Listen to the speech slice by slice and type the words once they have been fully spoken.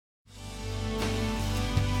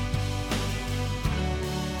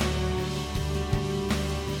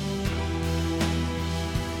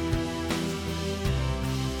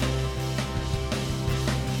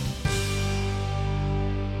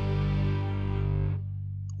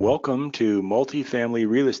Welcome to Multifamily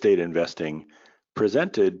Real Estate Investing,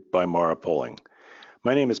 presented by Mara Poling.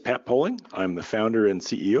 My name is Pat Poling. I'm the founder and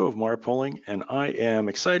CEO of Mara Poling, and I am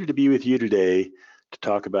excited to be with you today to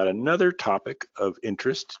talk about another topic of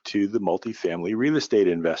interest to the multifamily real estate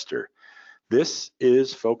investor. This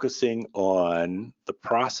is focusing on the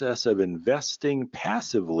process of investing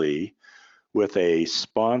passively with a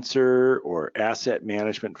sponsor or asset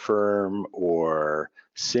management firm or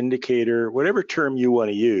syndicator, whatever term you want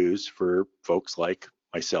to use for folks like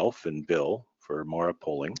myself and Bill for Mara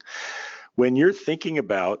Poling. When you're thinking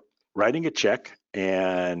about writing a check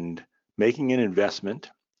and making an investment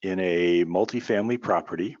in a multifamily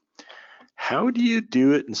property, how do you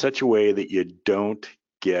do it in such a way that you don't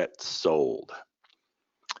get sold?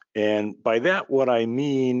 And by that, what I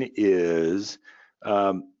mean is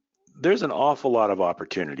there's an awful lot of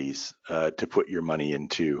opportunities to put your money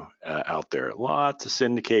into out there. Lots of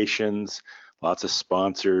syndications, lots of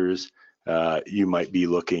sponsors. You might be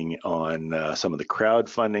looking on some of the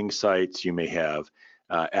crowdfunding sites. You may have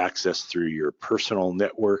access through your personal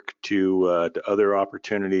network to other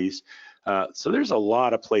opportunities. So there's a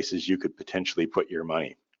lot of places you could potentially put your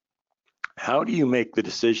money. How do you make the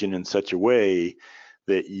decision in such a way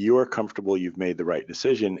that you're comfortable you've made the right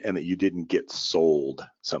decision and that you didn't get sold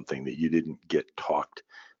something, that you didn't get talked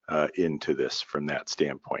into this from that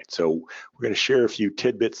standpoint? So we're going to share a few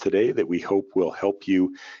tidbits today that we hope will help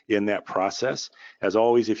you in that process. As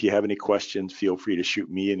always, if you have any questions, feel free to shoot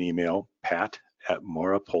me an email,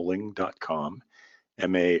 pat@marapoling.com,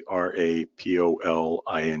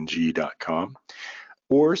 MARAPOLING.com,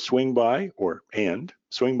 or swing by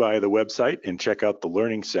the website and check out the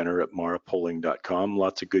Learning Center at marapoling.com.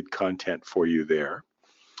 Lots of good content for you there.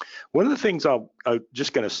 One of the things I'm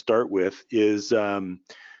just going to start with is, so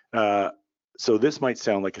this might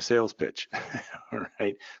sound like a sales pitch, all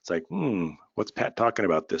right? It's like, what's Pat talking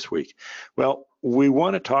about this week? Well, we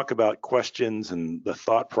want to talk about questions and the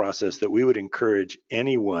thought process that we would encourage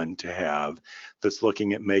anyone to have that's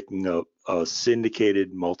looking at making a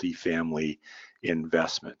syndicated multifamily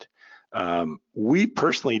investment. We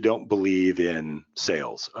personally don't believe in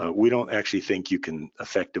sales. We don't actually think you can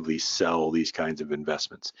effectively sell these kinds of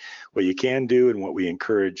investments. What you can do, and what we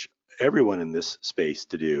encourage everyone in this space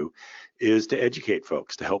to do, is to educate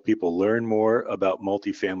folks, to help people learn more about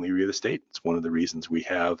multifamily real estate. It's one of the reasons we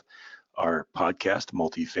have our podcast,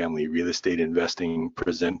 Multifamily Real Estate Investing,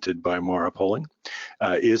 presented by Mara Poling,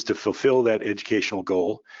 is to fulfill that educational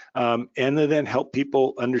goal and to then help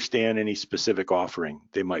people understand any specific offering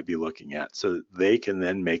they might be looking at so that they can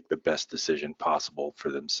then make the best decision possible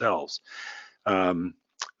for themselves.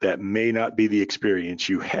 That may not be the experience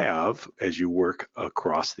you have as you work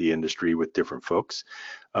across the industry with different folks.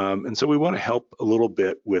 And so we want to help a little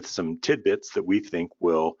bit with some tidbits that we think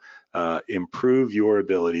will improve your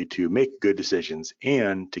ability to make good decisions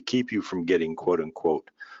and to keep you from getting quote unquote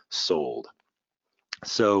sold.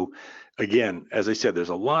 So again, as I said, there's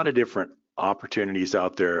a lot of different opportunities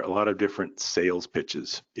out there, a lot of different sales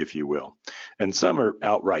pitches, if you will. And some are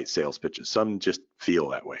outright sales pitches. Some just feel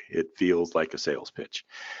that way. It feels like a sales pitch.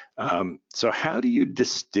 So how do you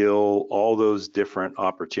distill all those different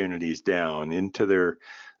opportunities down into their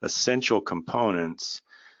essential components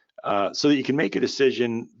so that you can make a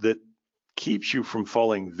decision that keeps you from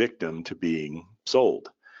falling victim to being sold?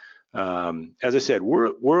 As I said,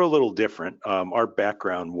 we're a little different. Our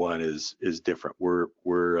background is different. We're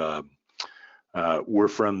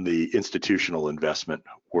from the institutional investment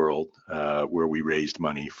world, where we raised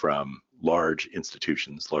money from large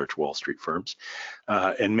institutions, large Wall Street firms,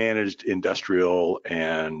 and managed industrial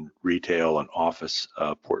and retail and office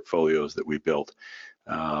portfolios that we built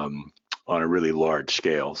on a really large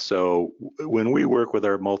scale. So when we work with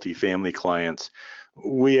our multifamily clients,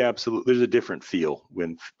 there's a different feel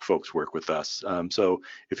when folks work with us. So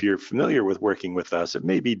if you're familiar with working with us, it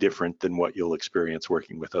may be different than what you'll experience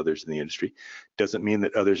working with others in the industry. Doesn't mean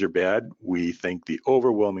that others are bad. We think the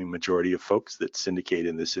overwhelming majority of folks that syndicate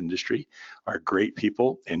in this industry are great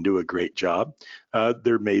people and do a great job.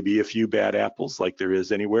 There may be a few bad apples like there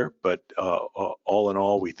is anywhere, but all in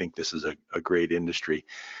all, we think this is a great industry.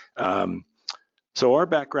 So our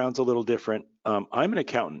background's a little different. I'm an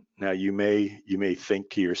accountant. Now you may think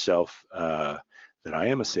to yourself that I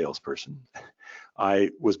am a salesperson.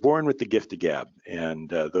 I was born with the gift of gab, and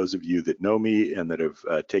those of you that know me and that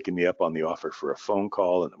have taken me up on the offer for a phone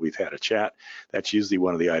call and that we've had a chat, that's usually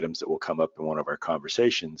one of the items that will come up in one of our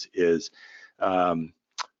conversations is I'm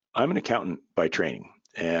an accountant by training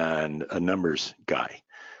and a numbers guy.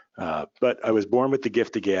 But I was born with the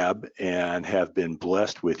gift of gab and have been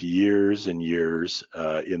blessed with years and years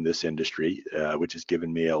in this industry, which has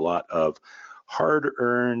given me a lot of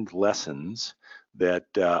hard-earned lessons that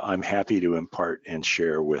I'm happy to impart and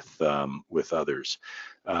share with others.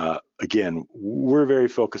 Again, we're very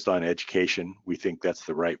focused on education. We think that's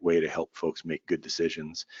the right way to help folks make good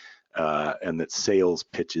decisions, and that sales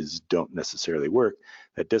pitches don't necessarily work.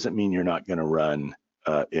 That doesn't mean you're not going to run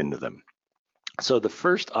into them. So the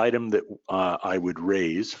first item that I would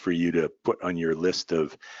raise for you to put on your list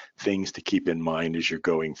of things to keep in mind as you're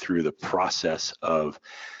going through the process of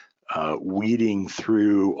weeding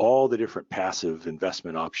through all the different passive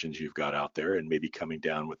investment options you've got out there and maybe coming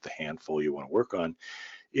down with the handful you want to work on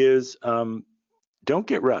is don't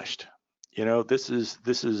get rushed. You know, this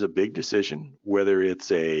is a big decision, whether it's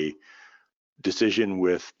a decision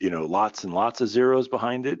with, you know, lots and lots of zeros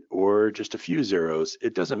behind it or just a few zeros.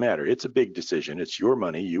 It doesn't matter. It's a big decision. It's your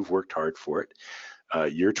money. You've worked hard for it.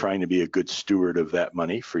 You're trying to be a good steward of that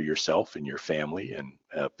money for yourself and your family and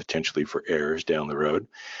potentially for heirs down the road.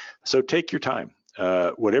 So take your time.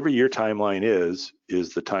 Whatever your timeline is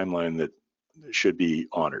the timeline that should be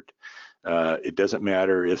honored. It doesn't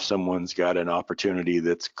matter if someone's got an opportunity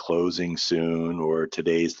that's closing soon or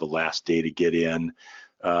today's the last day to get in.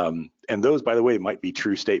 And those, by the way, might be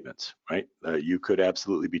true statements, right? You could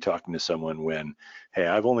absolutely be talking to someone when, hey,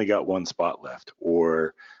 I've only got one spot left,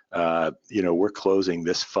 or, you know, we're closing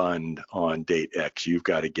this fund on date X, you've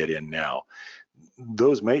got to get in now.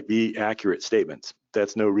 Those might be accurate statements.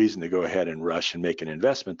 That's no reason to go ahead and rush and make an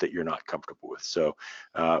investment that you're not comfortable with. So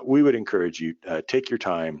we would encourage you, take your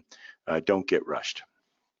time, don't get rushed.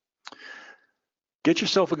 Get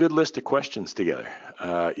yourself a good list of questions together.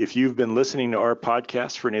 If you've been listening to our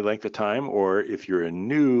podcast for any length of time, or if you're a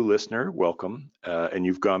new listener, welcome, and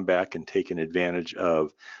you've gone back and taken advantage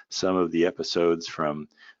of some of the episodes from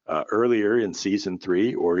earlier in season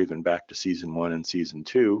 3, or even back to season 1 and season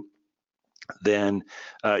 2, then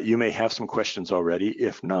you may have some questions already.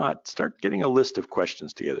 If not, start getting a list of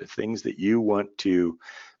questions together, things that you want to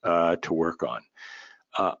work on.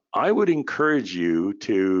 I would encourage you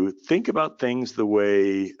to think about things the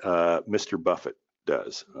way Mr. Buffett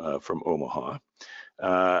does from Omaha.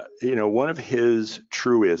 You know, one of his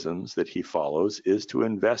truisms that he follows is to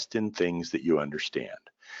invest in things that you understand.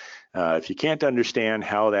 If you can't understand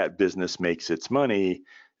how that business makes its money,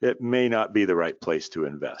 it may not be the right place to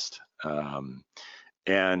invest.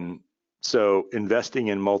 And so investing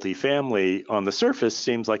in multifamily on the surface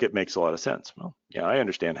seems like it makes a lot of sense. Well, yeah, I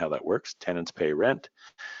understand how that works. Tenants pay rent.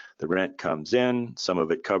 The rent comes in. Some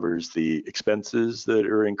of it covers the expenses that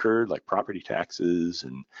are incurred, like property taxes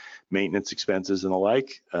and maintenance expenses and the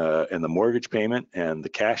like, and the mortgage payment, and the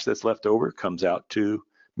cash that's left over comes out to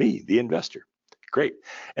me, the investor. Great.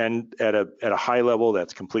 And at a high level,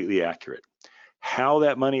 that's completely accurate. How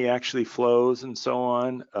that money actually flows and so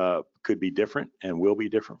on could be different and will be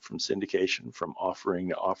different from syndication, from offering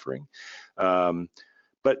to offering.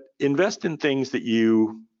 But invest in things that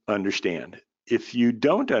you understand. If you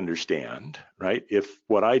don't understand, right, if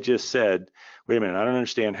what I just said, wait a minute, I don't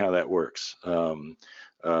understand how that works. What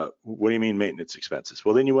do you mean maintenance expenses?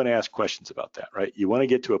 Well, then you want to ask questions about that, right? You want to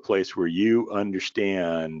get to a place where you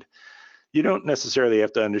understand. You don't necessarily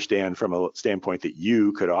have to understand from a standpoint that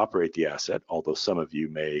you could operate the asset, although some of you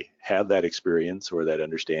may have that experience or that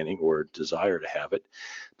understanding or desire to have it,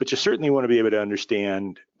 but you certainly want to be able to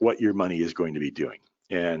understand what your money is going to be doing.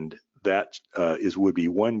 And that would be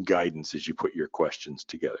one guidance as you put your questions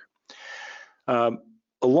together.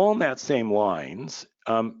 Along that same lines,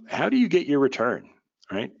 how do you get your return,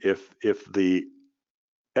 right? If the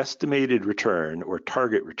estimated return or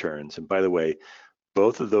target returns, and by the way,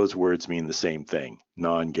 both of those words mean the same thing,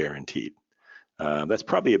 non-guaranteed. That's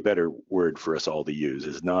probably a better word for us all to use,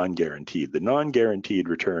 is non-guaranteed. The non-guaranteed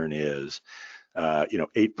return is,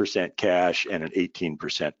 8% cash and an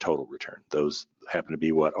 18% total return. Those happen to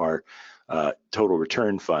be what our total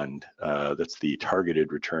return fund, that's the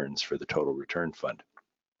targeted returns for the total return fund.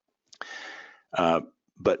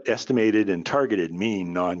 But estimated and targeted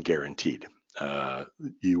mean non-guaranteed.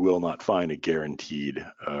 You will not find a guaranteed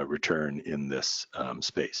return in this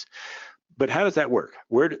space. But how does that work?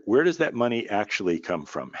 Where does that money actually come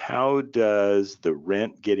from? How does the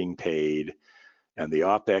rent getting paid and the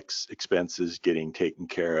OPEX expenses getting taken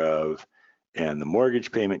care of and the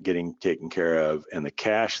mortgage payment getting taken care of and the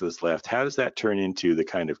cash that's left, how does that turn into the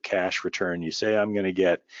kind of cash return you say I'm going to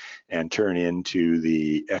get and turn into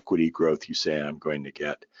the equity growth you say I'm going to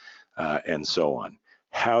get, and so on?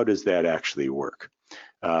 How does that actually work?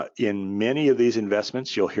 In many of these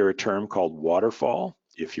investments, you'll hear a term called waterfall.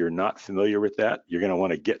 If you're not familiar with that, you're going to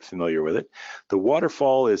want to get familiar with it. The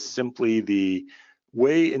waterfall is simply the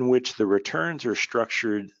way in which the returns are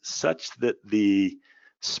structured such that the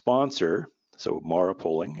sponsor, so Mara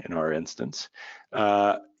Polling in our instance,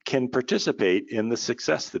 can participate in the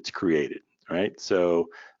success that's created, right? So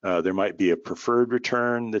there might be a preferred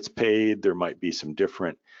return that's paid. There might be some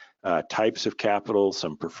different types of capital,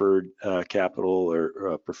 some preferred capital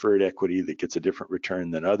or preferred equity that gets a different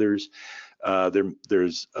return than others.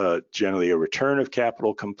 There's generally a return of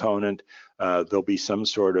capital component. There'll be some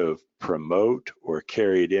sort of promote or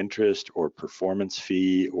carried interest or performance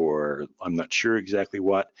fee, or I'm not sure exactly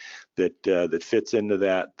what, that fits into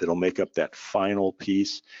that'll make up that final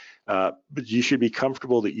piece. But you should be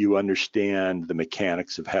comfortable that you understand the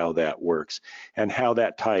mechanics of how that works and how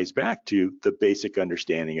that ties back to the basic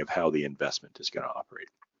understanding of how the investment is going to operate.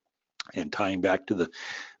 And tying back to the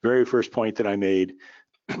very first point that I made,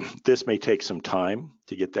 this may take some time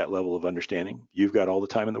to get that level of understanding. You've got all the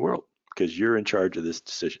time in the world because you're in charge of this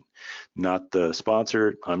decision, not the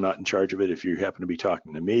sponsor. I'm not in charge of it if you happen to be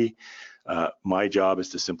talking to me. My job is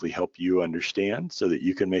to simply help you understand so that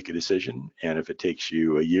you can make a decision. And if it takes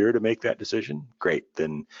you a year to make that decision, great,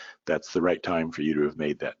 then that's the right time for you to have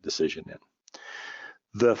made that decision in.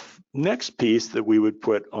 The next piece that we would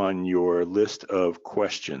put on your list of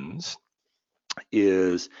questions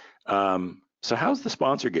is, so how's the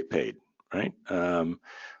sponsor get paid, right?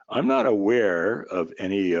 I'm not aware of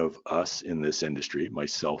any of us in this industry,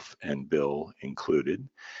 myself and Bill included,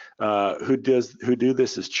 who do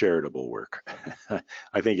this as charitable work.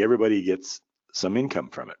 I think everybody gets some income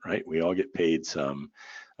from it, right? We all get paid some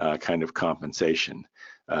kind of compensation.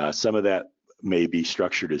 Some of that may be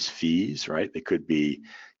structured as fees, right? They could be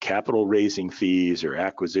capital raising fees or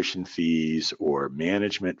acquisition fees or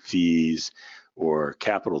management fees or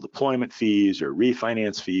capital deployment fees or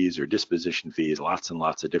refinance fees or disposition fees, lots and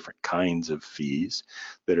lots of different kinds of fees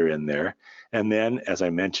that are in there. And then, as I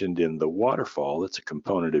mentioned in the waterfall, that's a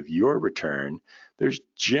component of your return. There's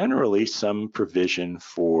generally some provision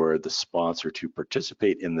for the sponsor to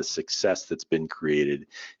participate in the success that's been created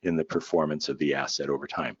in the performance of the asset over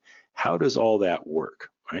time. How does all that work,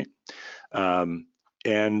 right?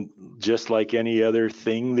 And just like any other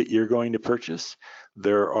thing that you're going to purchase,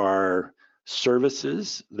 there are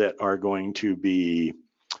services that are going to be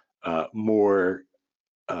more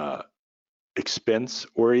expense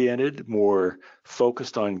oriented, more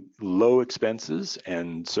focused on low expenses,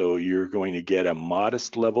 and so you're going to get a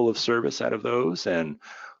modest level of service out of those and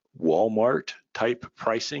Walmart type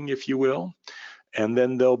pricing, if you will. And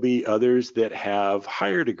then there'll be others that have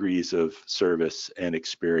higher degrees of service and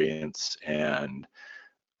experience and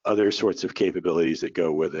other sorts of capabilities that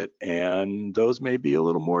go with it, and those may be a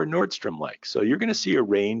little more Nordstrom-like. So you're going to see a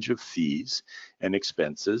range of fees and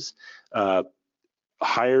expenses.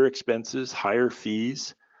 Higher expenses, higher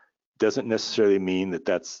fees doesn't necessarily mean that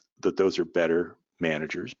those are better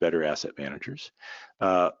managers, better asset managers.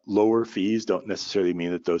 Lower fees don't necessarily mean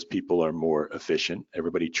that those people are more efficient.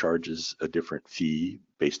 Everybody charges a different fee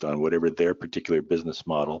based on whatever their particular business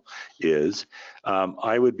model is.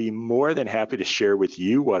 I would be more than happy to share with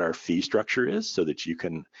you what our fee structure is so that you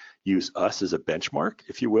can use us as a benchmark,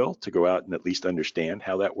 if you will, to go out and at least understand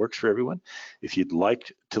how that works for everyone. If you'd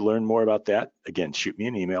like to learn more about that, again, shoot me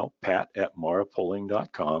an email,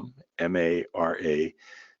 pat@marapolling.com,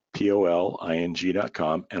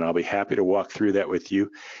 MARAPOLING.com, and I'll be happy to walk through that with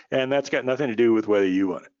you. And that's got nothing to do with whether you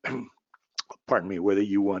want, whether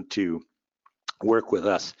you want to work with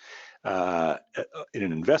us in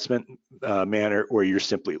an investment manner, or you're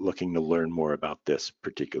simply looking to learn more about this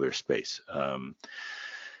particular space.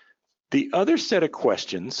 The other set of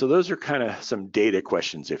questions, so those are kind of some data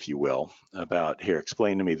questions, if you will, about here,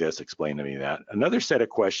 explain to me this, explain to me that. Another set of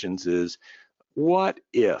questions is, what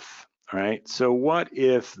if? All right, so what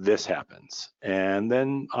if this happens? And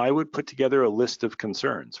then I would put together a list of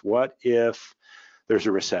concerns. What if there's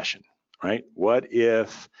a recession, right? What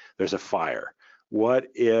if there's a fire? What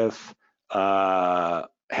if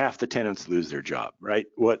half the tenants lose their job, right?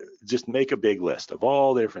 Just make a big list of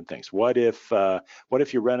all the different things. What if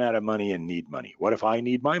you run out of money and need money? What if I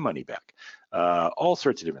need my money back? All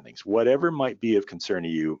sorts of different things. Whatever might be of concern to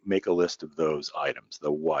you, make a list of those items,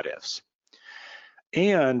 the what ifs.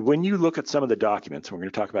 And when you look at some of the documents, and we're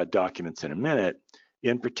going to talk about documents in a minute,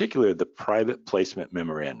 in particular, the private placement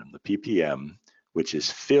memorandum, the PPM, which is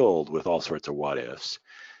filled with all sorts of what ifs,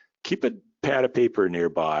 keep a pad of paper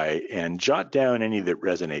nearby and jot down any that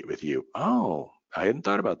resonate with you. Oh, I hadn't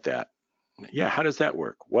thought about that. Yeah, how does that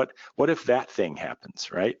work? What if that thing happens,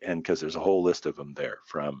 right? And because there's a whole list of them there,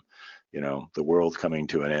 from the world coming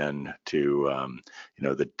to an end to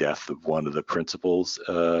the death of one of the principals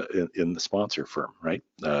in the sponsor firm, right?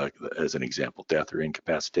 As an example, death or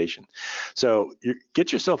incapacitation. So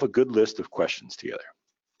get yourself a good list of questions together.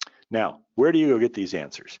 Now, where do you go get these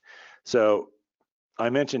answers? So I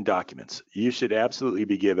mentioned documents. You should absolutely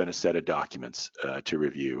be given a set of documents to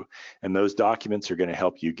review, and those documents are going to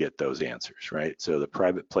help you get those answers, right? So the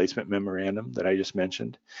private placement memorandum that I just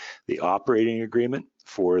mentioned, the operating agreement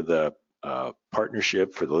for the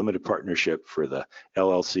partnership, for the limited partnership, for the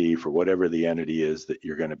LLC, for whatever the entity is that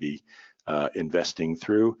you're going to be investing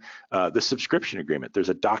through. The subscription agreement, there's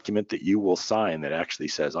a document that you will sign that actually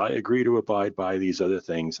says, I agree to abide by these other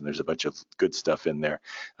things, and there's a bunch of good stuff in there.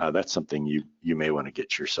 That's something you may want to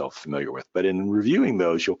get yourself familiar with. But in reviewing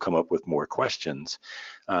those, you'll come up with more questions.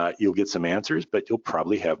 You'll get some answers, but you'll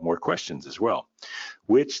probably have more questions as well,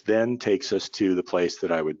 which then takes us to the place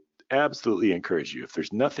that I would absolutely encourage you. If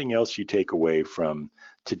there's nothing else you take away from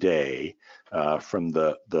today, from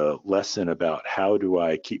the lesson about how do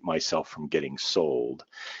I keep myself from getting sold,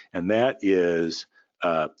 and that is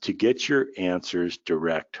to get your answers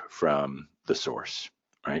direct from the source,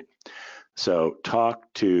 right? So talk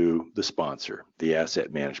to the sponsor, the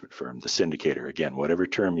asset management firm, the syndicator, again, whatever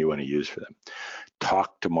term you want to use for them.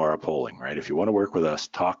 Talk to Mara Poling, right? If you want to work with us,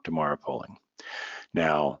 talk to Mara Poling.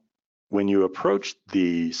 Now, when you approach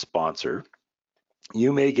the sponsor,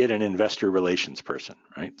 you may get an investor relations person,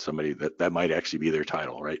 right? Somebody that might actually be their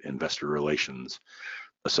title, right? Investor relations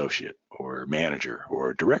associate or manager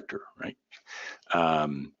or director, right?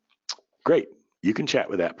 Great, you can chat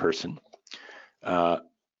with that person.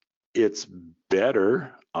 It's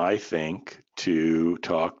better, I think, to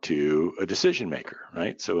talk to a decision maker,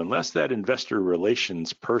 right? So unless that investor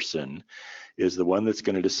relations person is the one that's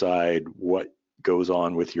going to decide what goes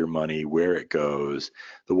on with your money, where it goes,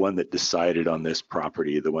 the one that decided on this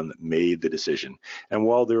property, the one that made the decision. And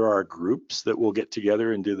while there are groups that will get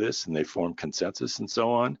together and do this and they form consensus and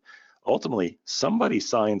so on, ultimately somebody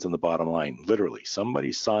signs on the bottom line, literally.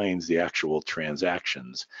 Somebody signs the actual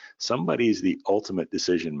transactions. Somebody's the ultimate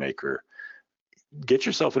decision maker. Get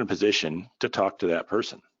yourself in a position to talk to that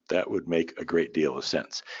person. That would make a great deal of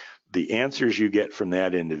sense. The answers you get from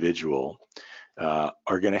that individual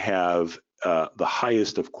are going to have the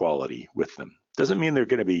highest of quality with them. Doesn't mean they're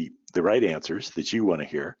going to be the right answers that you want to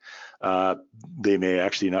hear. They may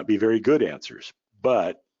actually not be very good answers,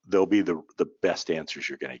 but they'll be the best answers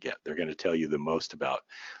you're going to get. They're going to tell you the most about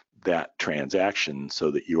that transaction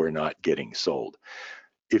so that you are not getting sold.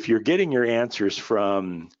 If you're getting your answers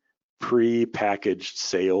from pre-packaged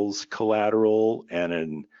sales collateral and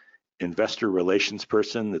an investor relations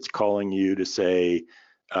person that's calling you to say,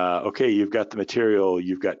 okay, you've got the material,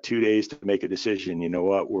 you've got 2 days to make a decision. You know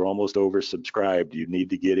what, we're almost oversubscribed. You need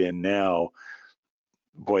to get in now.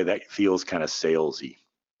 Boy, that feels kind of salesy.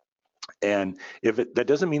 And that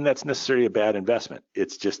doesn't mean that's necessarily a bad investment.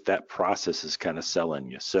 It's just that process is kind of selling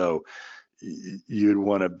you. So you'd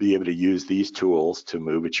want to be able to use these tools to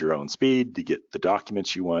move at your own speed, to get the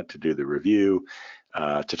documents you want, to do the review,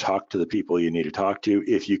 to talk to the people you need to talk to.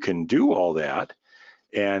 If you can do all that,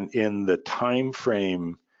 and in the time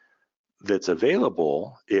frame that's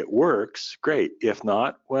available, it works, great. If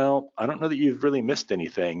not, well, I don't know that you've really missed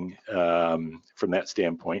anything from that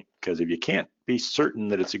standpoint, because if you can't be certain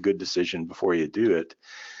that it's a good decision before you do it,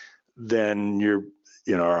 then you're,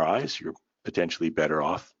 in our eyes, you're potentially better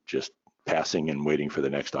off just passing and waiting for the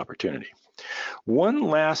next opportunity. One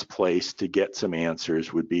last place to get some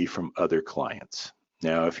answers would be from other clients.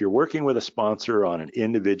 Now, if you're working with a sponsor on an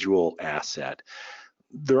individual asset,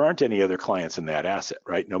 there aren't any other clients in that asset,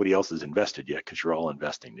 right? Nobody else has invested yet because you're all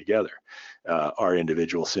investing together. Our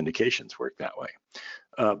individual syndications work that way.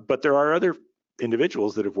 But there are other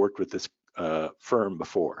individuals that have worked with this firm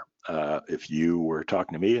before. If you were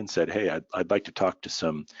talking to me and said, hey, I'd like to talk to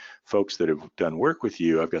some folks that have done work with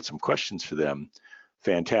you, I've got some questions for them,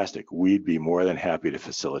 fantastic. We'd be more than happy to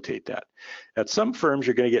facilitate that. At some firms,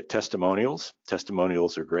 you're going to get testimonials.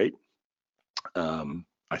 Testimonials are great.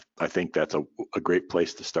 I think that's a great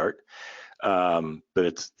place to start, but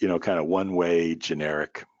it's, you know, kind of one-way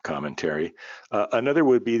generic commentary. Another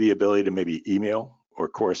would be the ability to maybe email or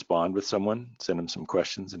correspond with someone, send them some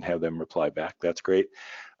questions and have them reply back. That's great.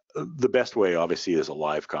 The best way, obviously, is a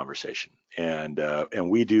live conversation, and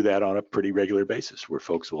we do that on a pretty regular basis, where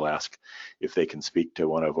folks will ask if they can speak to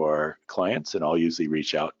one of our clients, and I'll usually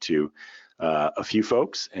reach out to a few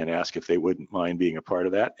folks and ask if they wouldn't mind being a part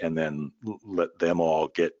of that, and then let them all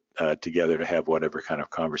get together to have whatever kind of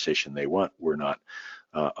conversation they want. We're not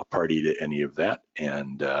a party to any of that,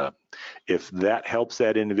 and if that helps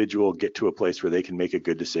that individual get to a place where they can make a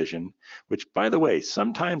good decision, which, by the way,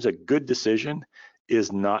 sometimes a good decision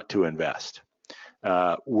is not to invest.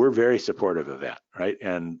 we're very supportive of that, right?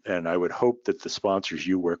 And I would hope that the sponsors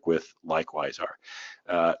you work with likewise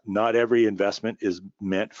are. Not every investment is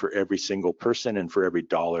meant for every single person and for every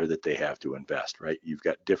dollar that they have to invest, right? You've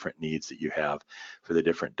got different needs that you have for the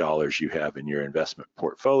different dollars you have in your investment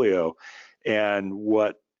portfolio. And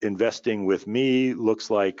what investing with me looks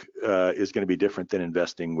like is going to be different than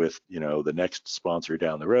investing with, the next sponsor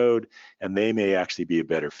down the road, and they may actually be a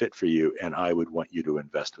better fit for you, and I would want you to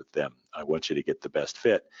invest with them. I want you to get the best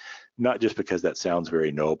fit, not just because that sounds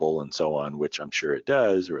very noble and so on, which I'm sure it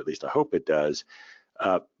does, or at least I hope it does,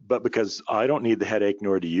 but because I don't need the headache,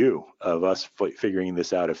 nor do you, of us figuring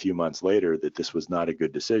this out a few months later that this was not a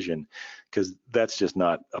good decision, because that's just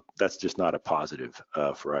not a positive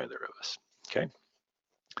for either of us. Okay.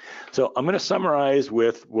 So I'm going to summarize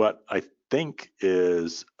with what I think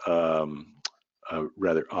is a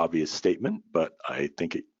rather obvious statement, but I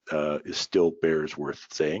think it still bears worth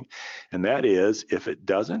saying, and that is, if it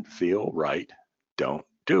doesn't feel right, don't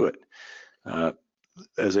do it.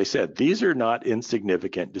 As I said, these are not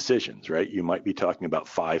insignificant decisions, right? You might be talking about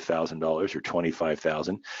 $5,000 or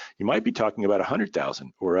 $25,000. You might be talking about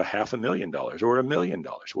 $100,000 or $500,000 or $1 million.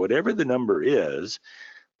 Whatever the number is,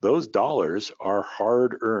 those dollars are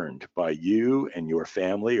hard earned by you and your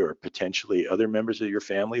family, or potentially other members of your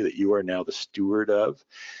family that you are now the steward of,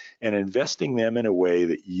 and investing them in a way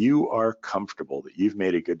that you are comfortable that you've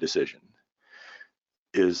made a good decision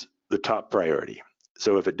is the top priority.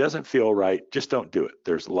 So if it doesn't feel right, just don't do it.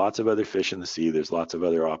 There's lots of other fish in the sea. There's lots of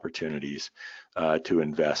other opportunities to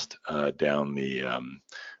invest down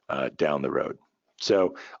the road.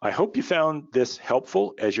 So I hope you found this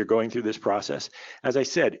helpful as you're going through this process. As I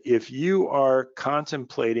said, if you are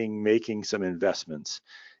contemplating making some investments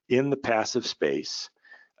in the passive space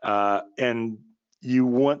and you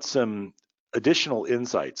want some additional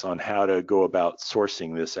insights on how to go about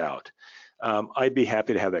sourcing this out, I'd be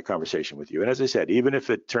happy to have that conversation with you. And as I said, even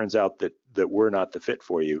if it turns out that we're not the fit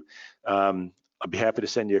for you, I'd be happy to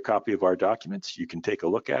send you a copy of our documents. You can take a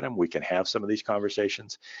look at them. We can have some of these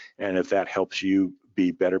conversations. And if that helps you be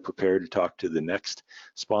better prepared to talk to the next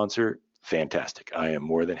sponsor, fantastic. I am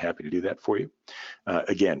more than happy to do that for you.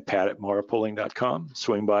 Again, pat@marapulling.com.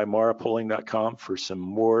 Swing by marapulling.com for some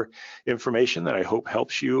more information that I hope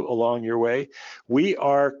helps you along your way. We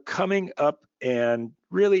are coming up and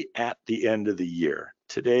really at the end of the year.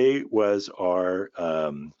 Today was our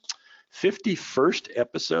 51st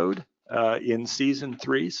episode in season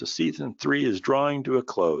 3. So season 3 is drawing to a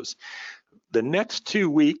close. The next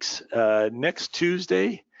 2 weeks, next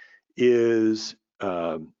Tuesday is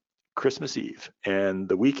Christmas Eve, and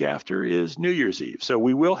the week after is New Year's Eve. So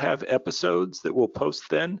we will have episodes that we'll post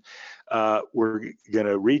then. We're going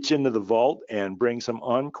to reach into the vault and bring some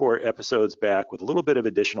encore episodes back with a little bit of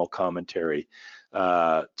additional commentary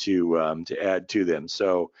to add to them.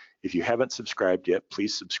 So if you haven't subscribed yet,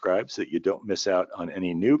 please subscribe so that you don't miss out on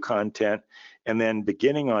any new content. And then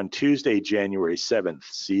beginning on Tuesday, January 7th,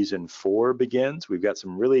 season 4 begins. We've got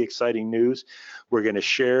some really exciting news. We're going to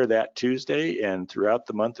share that Tuesday and throughout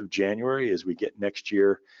the month of January as we get next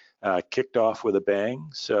year kicked off with a bang.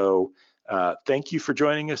 So thank you for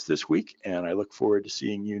joining us this week, and I look forward to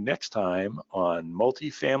seeing you next time on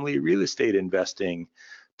Multifamily Real Estate Investing,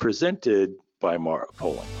 presented by Mara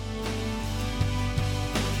Pulling.